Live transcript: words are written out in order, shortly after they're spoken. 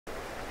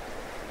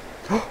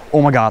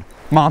Oh my God,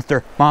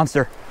 monster,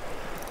 monster.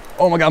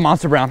 Oh my God,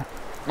 monster brown,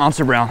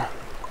 monster brown.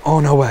 Oh,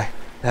 no way.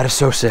 That is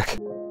so sick.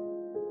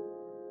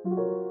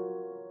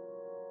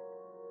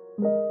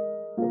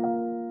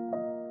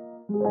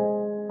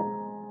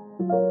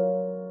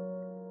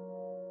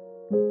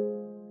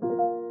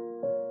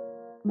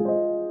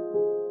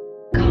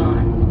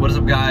 What is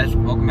up, guys?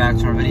 Welcome back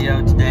to our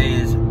video. Today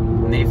is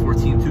May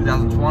 14th,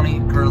 2020.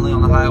 Currently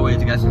on the highway,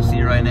 as you guys can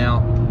see right now,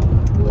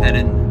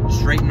 heading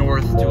straight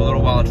north to a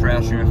little wild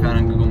trout stream I found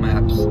on Google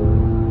Maps.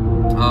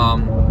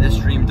 This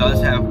stream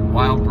does have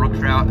wild brook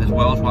trout as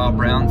well as wild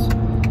browns,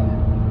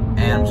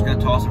 and I'm just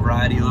gonna toss a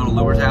variety of little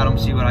lures at them,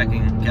 see what I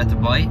can get to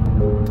bite,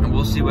 and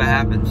we'll see what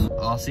happens.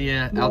 I'll see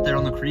you out there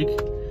on the creek.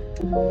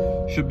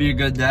 Should be a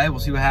good day.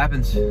 We'll see what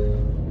happens.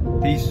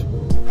 Peace.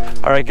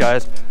 All right,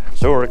 guys.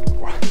 So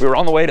we were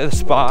on the way to the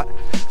spot.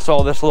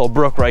 Saw this little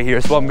brook right here.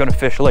 So I'm gonna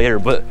fish later,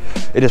 but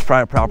it is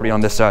private property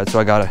on this side,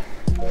 so I gotta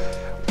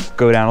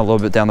go down a little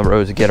bit down the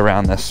road to get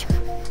around this.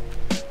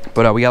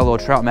 But we got a little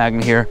trout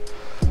magnet here,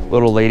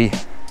 little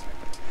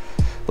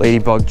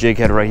ladybug jig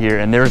head right here,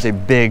 and there's a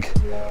big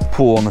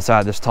pool on the side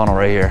of this tunnel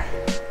right here.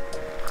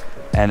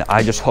 And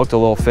I just hooked a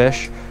little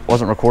fish.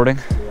 Wasn't recording.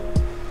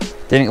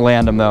 Didn't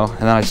land him though, and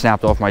then I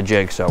snapped off my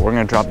jig. So we're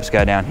gonna drop this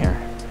guy down here,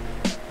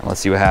 and let's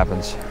see what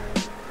happens.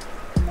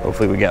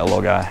 Hopefully we get a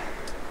little guy.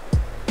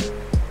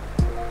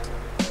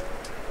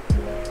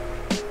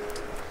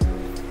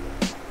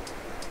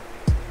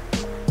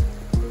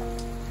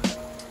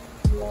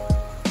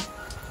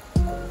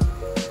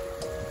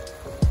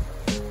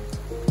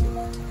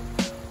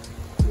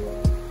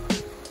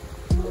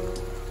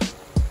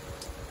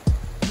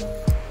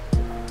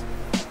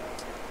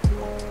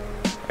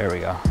 There we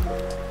go.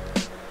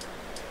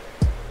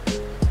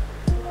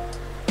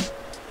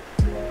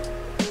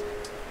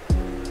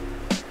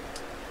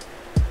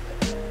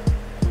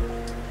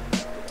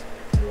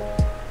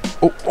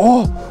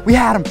 Oh, we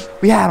had him,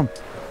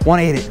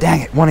 180 it,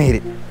 dang it,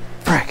 180 it,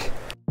 frick.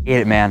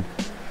 Ate it, man.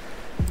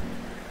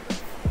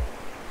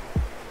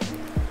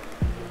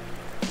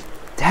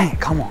 Dang it,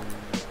 come on.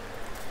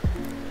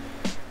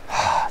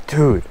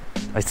 Dude,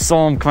 I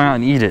saw him come out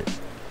and eat it.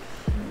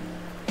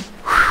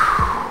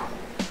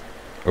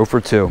 0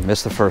 for 2,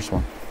 missed the first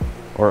one.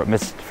 Or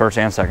missed the first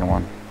and second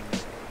one.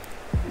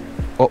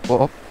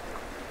 Oh.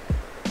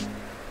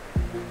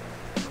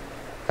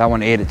 That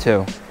one ate it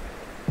too,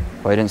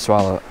 but I didn't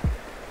swallow it.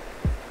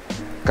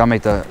 Gotta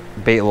make the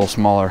bait a little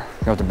smaller.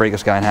 Gonna have to break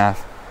this guy in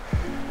half.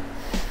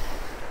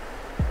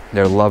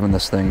 They're loving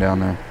this thing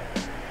down there.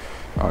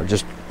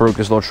 Just broke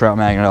this little trout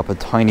magnet up a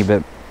tiny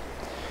bit,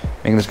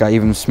 making this guy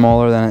even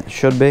smaller than it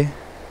should be.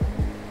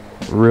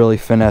 Really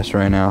finesse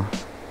right now.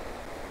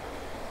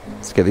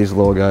 Let's get these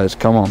little guys.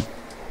 Come on.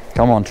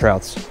 Come on,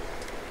 trouts.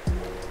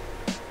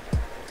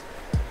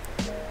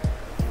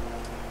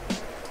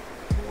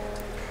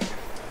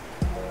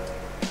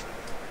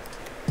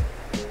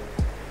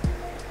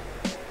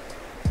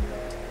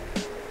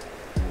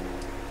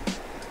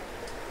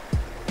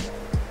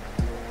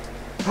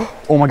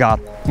 Oh my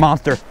God,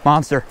 monster,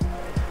 monster.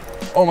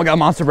 Oh my God,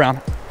 monster brown,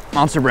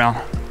 monster brown.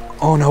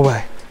 Oh, no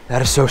way.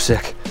 That is so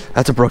sick.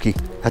 That's a brookie,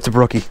 that's a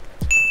brookie.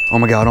 Oh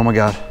my God, oh my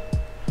God.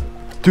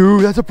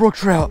 Dude, that's a brook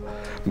trout.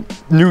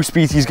 New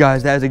species,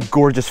 guys. That is a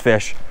gorgeous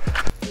fish.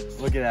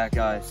 Look at that,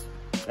 guys.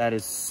 That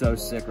is so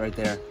sick right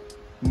there.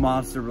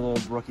 Monster little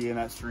brookie in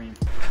that stream.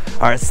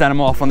 All right, send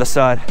him off on the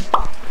side.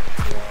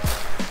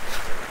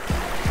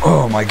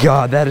 Oh my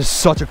God, that is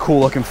such a cool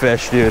looking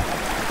fish, dude.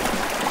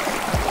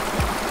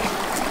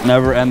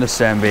 Never end the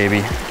send, baby.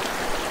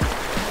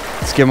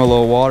 Let's give him a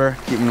little water,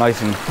 keep him nice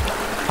and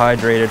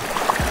hydrated.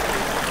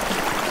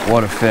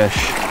 What a fish.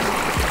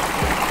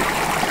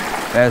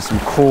 That is some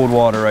cold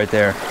water right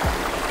there.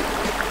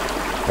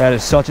 That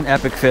is such an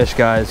epic fish,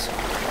 guys.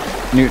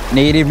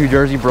 Native New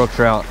Jersey brook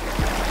trout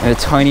in a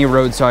tiny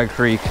roadside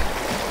creek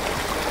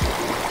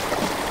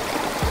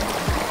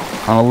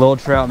on a little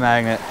trout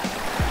magnet.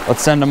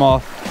 Let's send him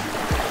off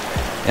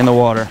in the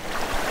water.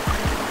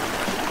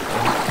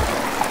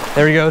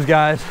 There he goes,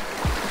 guys.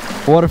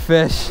 What a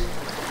fish.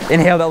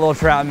 Inhale that little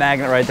trout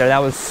magnet right there. That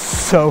was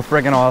so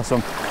freaking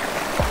awesome.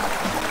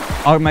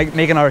 I'll make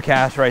another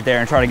cast right there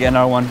and try to get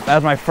another one. That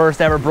was my first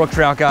ever brook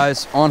trout,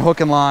 guys, on hook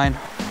and line.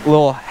 A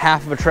little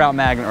half of a trout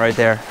magnet right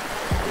there.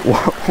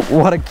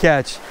 What a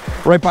catch.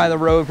 Right by the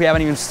road. We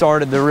haven't even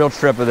started the real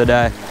trip of the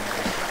day.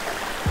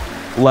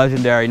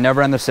 Legendary.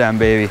 Never end the send,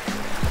 baby.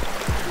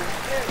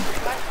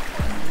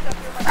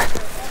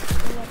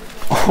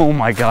 Oh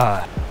my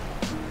God.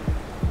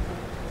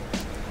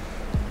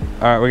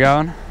 All right, we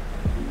going? All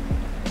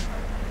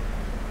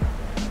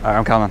right,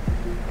 I'm coming.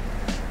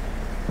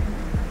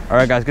 All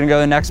right, guys, gonna go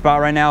to the next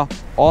spot right now.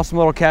 Awesome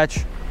little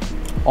catch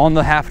on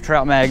the half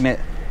trout magnet.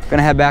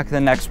 Gonna head back to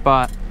the next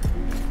spot.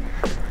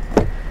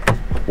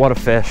 What a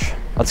fish.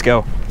 Let's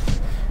go.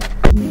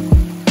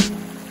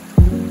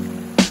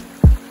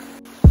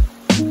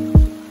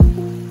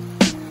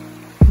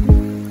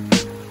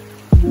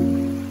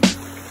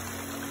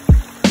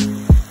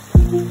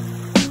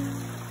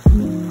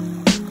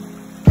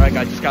 All right,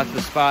 guys, just got to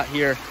the spot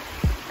here,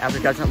 after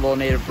catching that little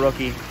native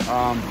brookie.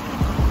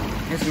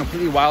 It's a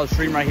completely wild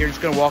stream right here.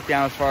 Just gonna walk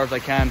down as far as I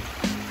can,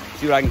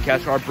 see what I can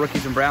catch. Our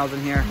brookies and browns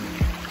in here.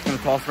 Just gonna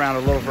toss around a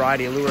little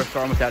variety of lures,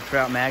 starting with that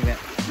trout magnet.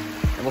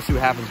 And we'll see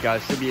what happens,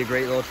 guys. Should be a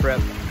great little trip.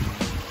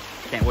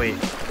 Can't wait.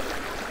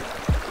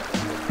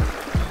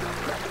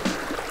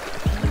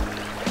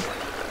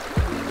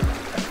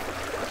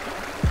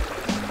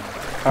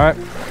 All right,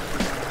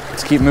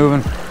 let's keep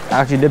moving.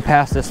 I actually did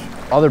pass this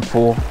other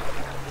pool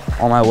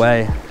on my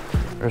way.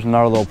 There's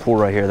another little pool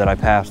right here that I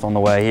passed on the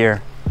way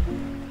here,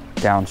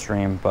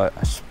 downstream, but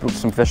I spooked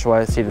some fish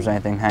away to see if there's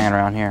anything hanging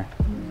around here.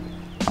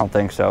 I don't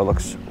think so. It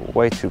looks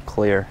way too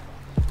clear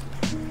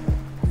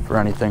for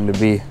anything to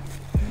be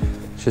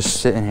just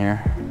sitting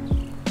here.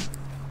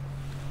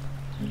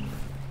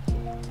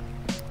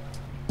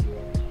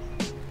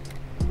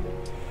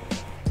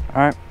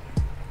 All right,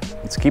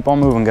 let's keep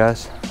on moving,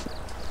 guys.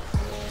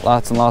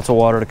 Lots and lots of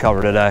water to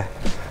cover today.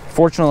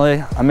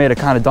 Fortunately, I made a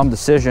kind of dumb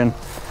decision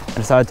and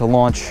decided to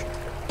launch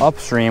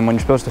upstream when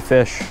you're supposed to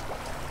fish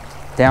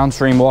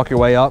downstream, walk your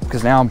way up,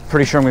 because now I'm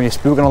pretty sure I'm gonna be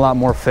spooking a lot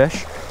more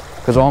fish,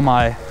 because all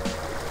my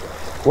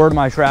word of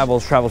my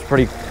travels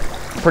pretty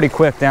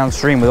quick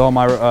downstream with all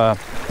my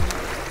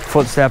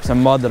footsteps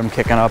and mud that I'm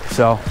kicking up.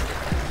 So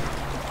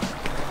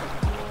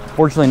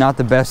fortunately not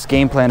the best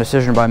game plan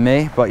decision by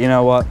me, but you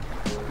know what?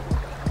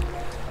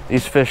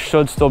 These fish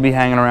should still be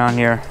hanging around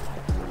here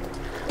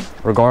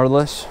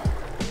regardless.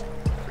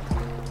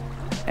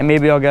 And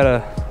maybe I'll get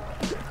a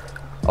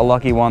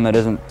lucky one that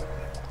isn't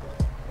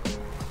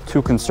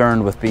too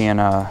concerned with being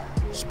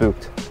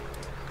spooked.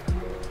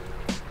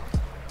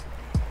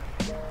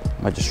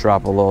 Might just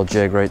drop a little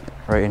jig right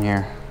in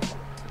here.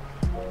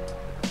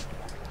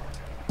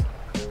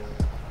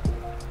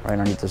 Right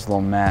underneath this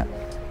little mat.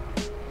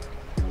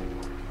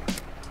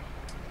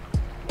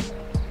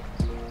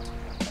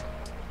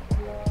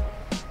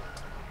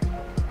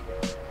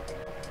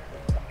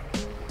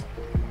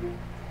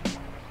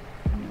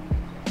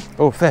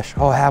 Oh, fish.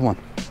 Oh, I have one.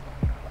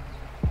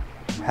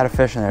 Had a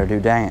fish in there,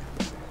 dude. Dang it.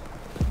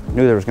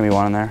 Knew there was gonna be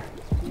one in there.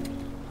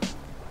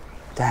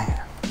 Dang it.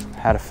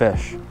 Had a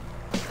fish.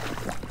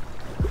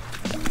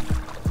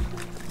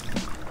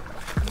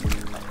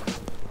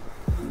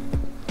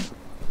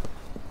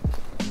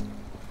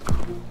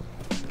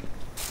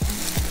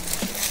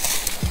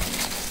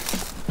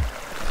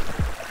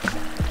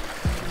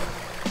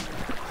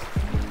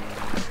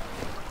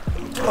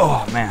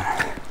 Oh, man.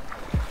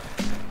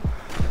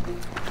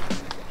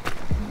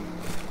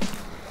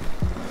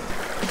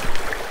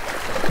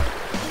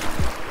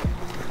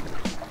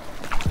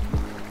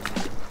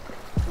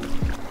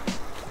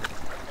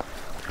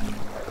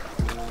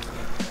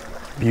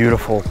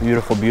 Beautiful,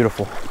 beautiful,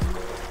 beautiful.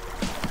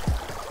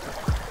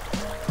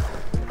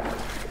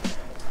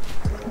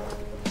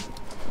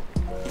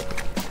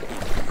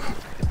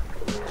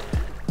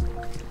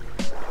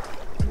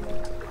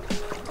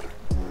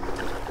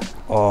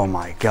 Oh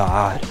my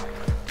God.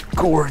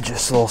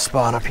 Gorgeous little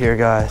spot up here,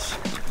 guys.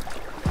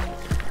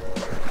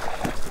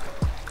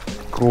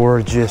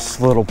 Gorgeous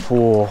little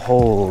pool.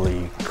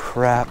 Holy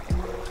crap.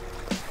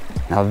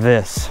 Now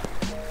this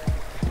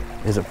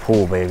is a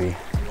pool, baby.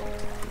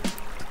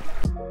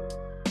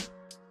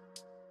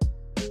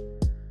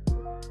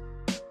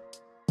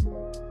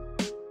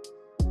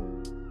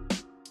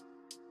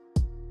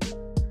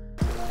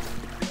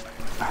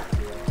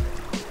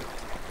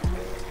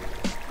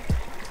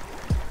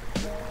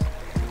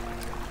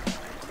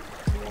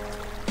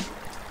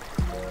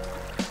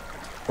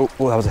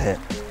 Oh, that was a hit.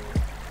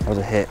 That was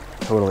a hit.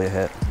 Totally a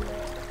hit.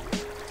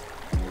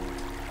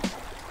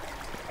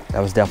 That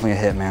was definitely a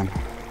hit, man.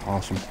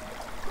 Awesome.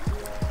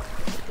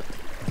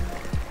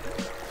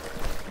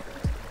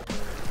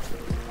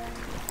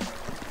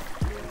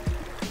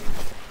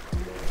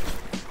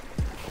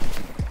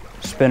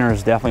 Spinner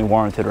is definitely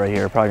warranted right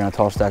here. Probably gonna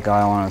toss that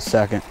guy on in a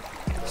second.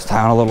 Let's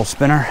tie on a little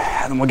spinner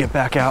and then we'll get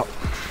back out.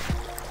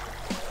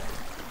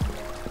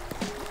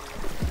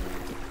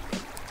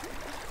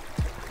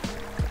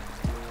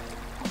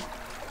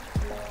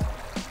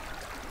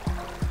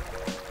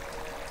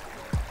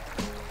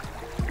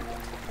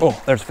 Oh,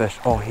 there's a fish.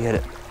 Oh, he hit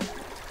it.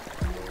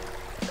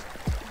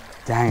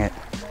 Dang it.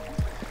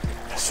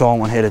 I saw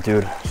one hit it,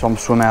 dude. Saw him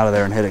swim out of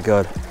there and hit it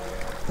good.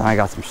 Then I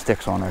got some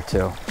sticks on there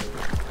too.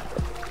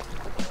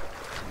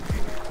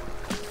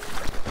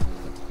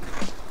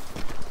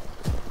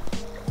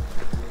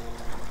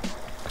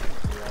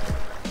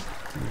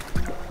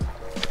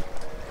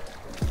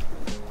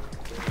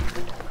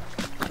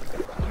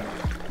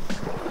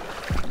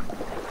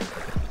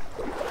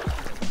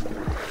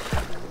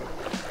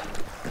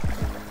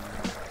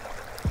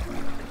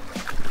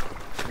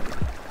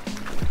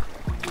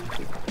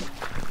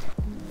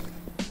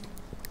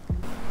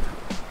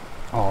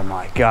 Oh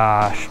my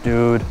gosh,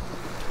 dude.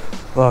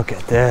 Look at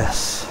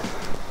this.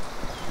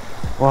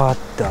 What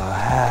the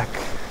heck?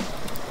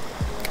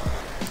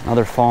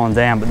 Another fallen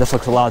dam, but this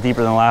looks a lot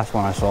deeper than the last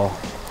one I saw.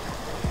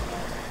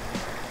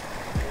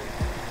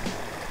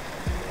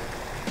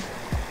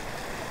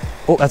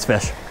 Oh, that's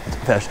fish.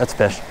 That's fish. That's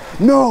fish.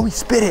 No, he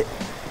spit it.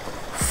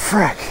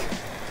 Frick.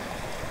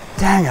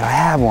 Dang it, I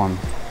had one.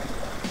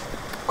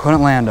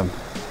 Couldn't land him.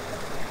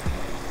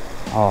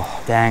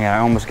 Oh, dang it, I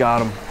almost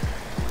got him.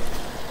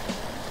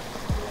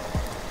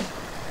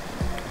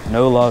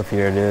 No love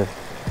here, dude.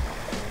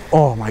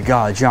 Oh my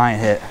God, giant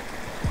hit.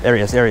 There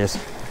he is, there he is.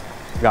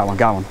 Got one,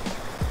 got one.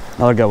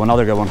 Another good one,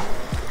 another good one.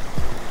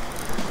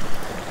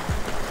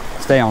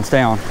 Stay on,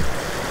 stay on.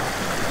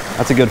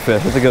 That's a good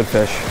fish, that's a good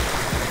fish.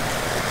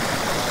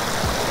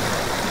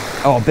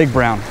 Oh, big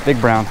brown, big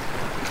brown.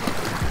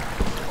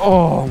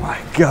 Oh my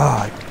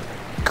God.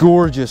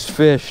 Gorgeous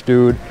fish,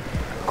 dude.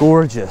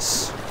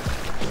 Gorgeous.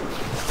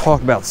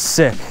 Talk about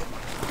sick.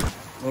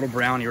 Little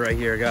brownie right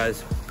here,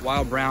 guys.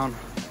 Wild brown.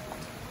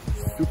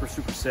 Super,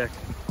 super sick.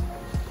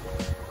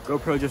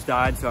 GoPro just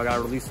died, so I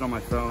gotta release it on my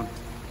phone.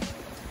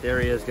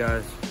 There he is,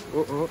 guys.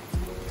 Oh, oh.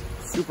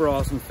 Super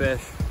awesome fish.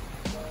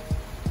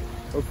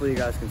 Hopefully you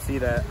guys can see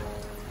that.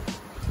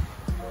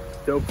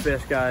 Dope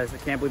fish, guys. I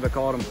can't believe I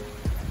caught him.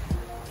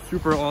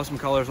 Super awesome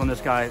colors on this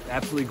guy.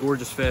 Absolutely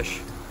gorgeous fish.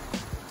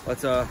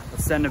 Let's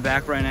send him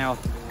back right now.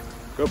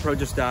 GoPro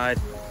just died.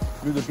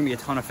 I knew there's gonna be a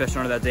ton of fish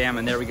under that dam,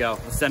 and there we go.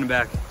 Let's send him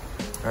back.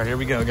 All right, here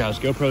we go, guys.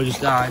 GoPro just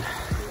died.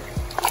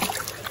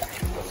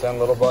 Let's send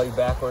little buddy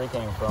back where he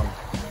came from.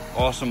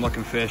 Awesome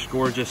looking fish,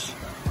 gorgeous.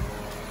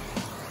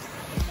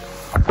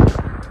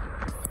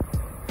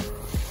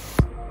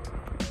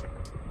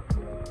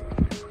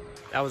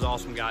 That was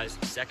awesome, guys.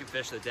 Second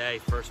fish of the day,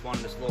 first one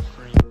in this little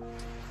stream.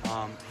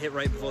 Hit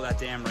right below that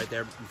dam right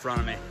there in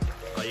front of me.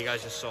 You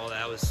guys just saw that,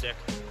 that was sick.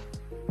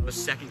 It was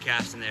second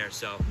cast in there,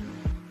 so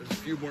there's a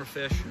few more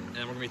fish, and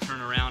then we're gonna be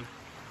turning around,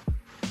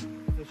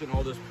 fishing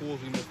all those pools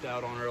we missed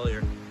out on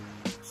earlier.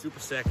 Super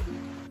sick.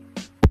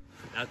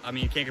 I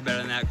mean, you can't get better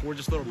than that.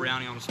 Gorgeous little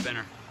brownie on the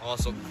spinner.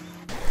 Awesome.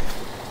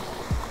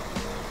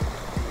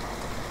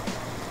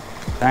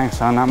 Thanks,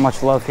 son. Not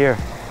much love here.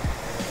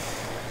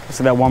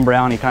 So that one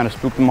brownie kind of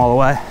spooked them all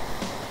away.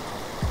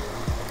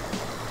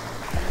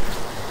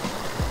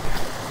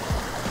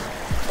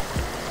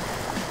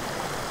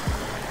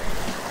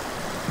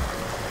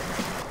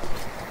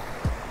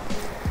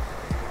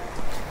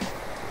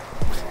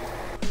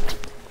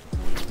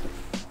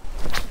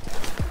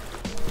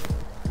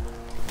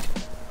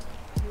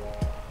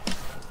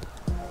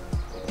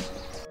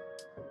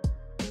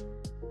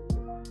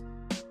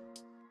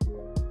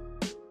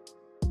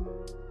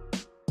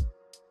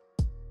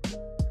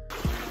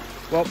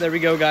 Well, there we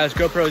go, guys.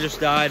 GoPro just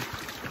died.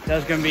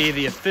 That's gonna be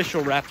the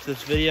official wrap to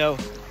this video.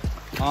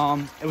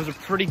 It was a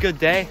pretty good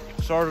day.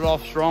 Started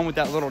off strong with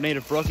that little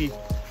native brookie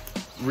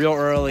real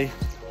early.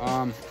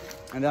 And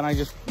then I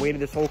just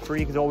waded this whole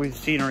creek because always the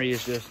scenery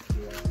is just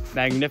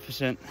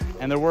magnificent.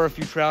 And there were a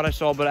few trout I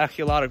saw, but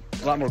actually a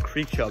lot more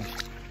creek chubs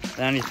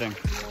than anything.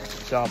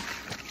 So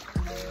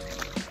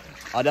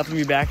I'll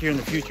definitely be back here in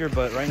the future,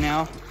 but right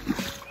now,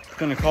 just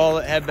gonna call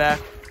it, head back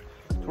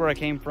to where I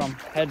came from,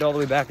 head all the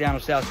way back down to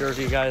South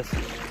Jersey, guys.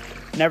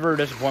 Never a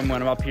disappointment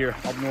when I'm up here,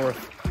 up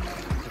north.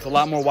 It's a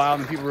lot more wild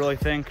than people really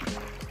think,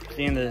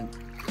 seeing the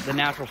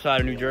natural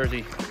side of New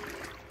Jersey.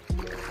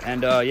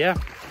 And yeah.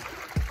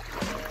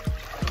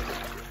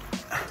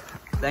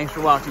 Thanks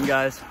for watching,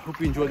 guys. Hope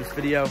you enjoyed this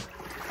video.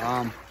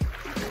 A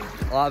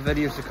lot of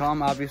videos to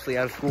come, obviously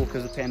out of school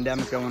because of the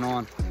pandemic going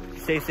on.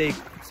 Stay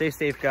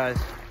safe, guys.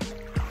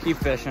 Keep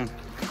fishing.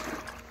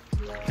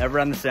 Never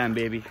end the sand,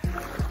 baby.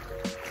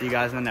 See you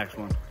guys in the next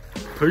one.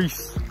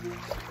 Peace.